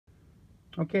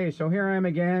Okay, so here I am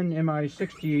again in my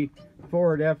 60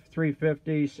 Ford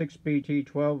F-350 6BT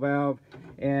 12 valve,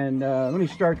 and let me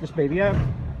start this baby up.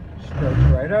 Starts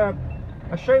right up.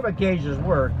 I'll show you what gauges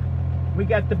work. We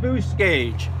got the boost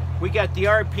gauge, we got the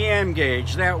RPM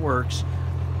gauge, that works.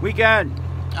 We got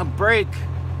a brake,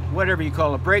 whatever you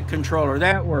call it, brake controller,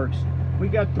 that works. We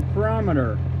got the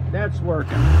barometer, that's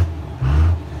working.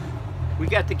 We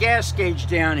got the gas gauge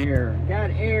down here,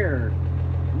 got air.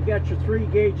 You got your 3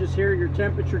 gauges here, your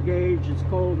temperature gauge, it's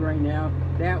cold right now,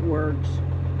 that works.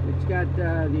 It's got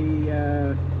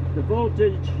the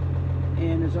voltage,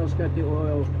 and it's also got the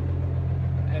oil.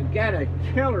 I've got a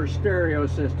killer stereo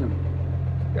system.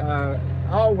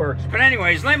 All works. But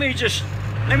anyways, let me just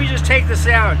take this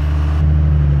out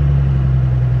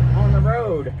on the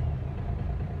road.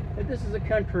 This is a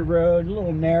country road, a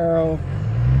little narrow,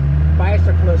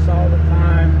 bicyclists all the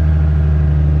time.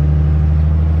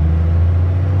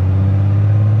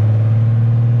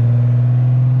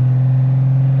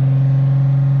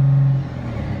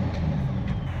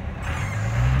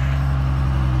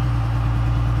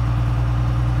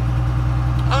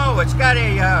 It's got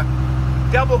a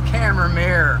double camera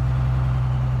mirror.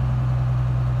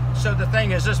 So the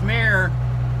thing is, this mirror,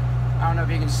 I don't know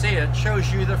if you can see it,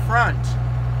 shows you the front.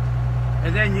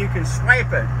 And then you can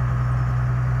swipe it.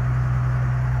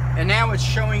 And now it's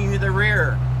showing you the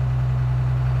rear.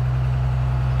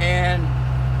 And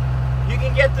you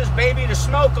can get this baby to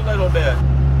smoke a little bit.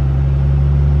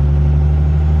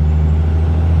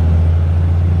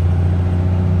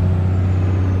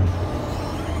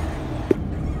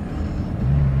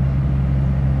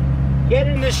 Get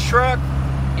in this truck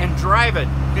and drive it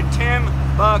to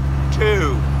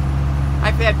Timbuktu.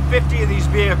 I've had 50 of these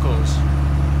vehicles.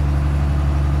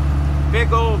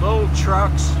 Big old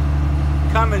trucks,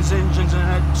 Cummins engines in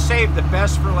it. Saved the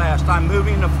best for last. I'm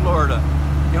moving to Florida.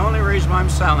 The only reason I'm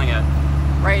selling it.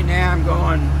 Right now I'm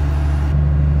going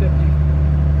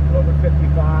 50, over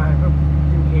 55,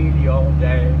 I'm doing 80 all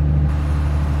day.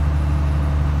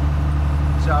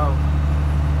 So,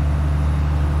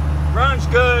 runs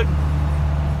good.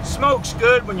 Smokes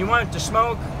good when you want it to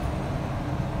smoke.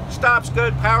 Stops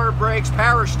good, power brakes,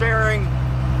 power steering.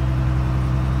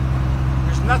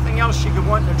 There's nothing else you could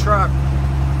want in a truck.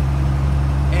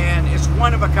 And it's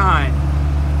one of a kind.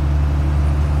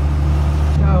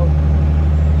 So,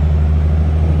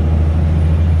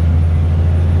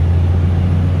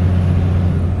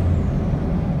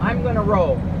 I'm gonna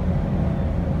roll.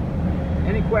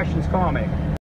 Any questions, call me.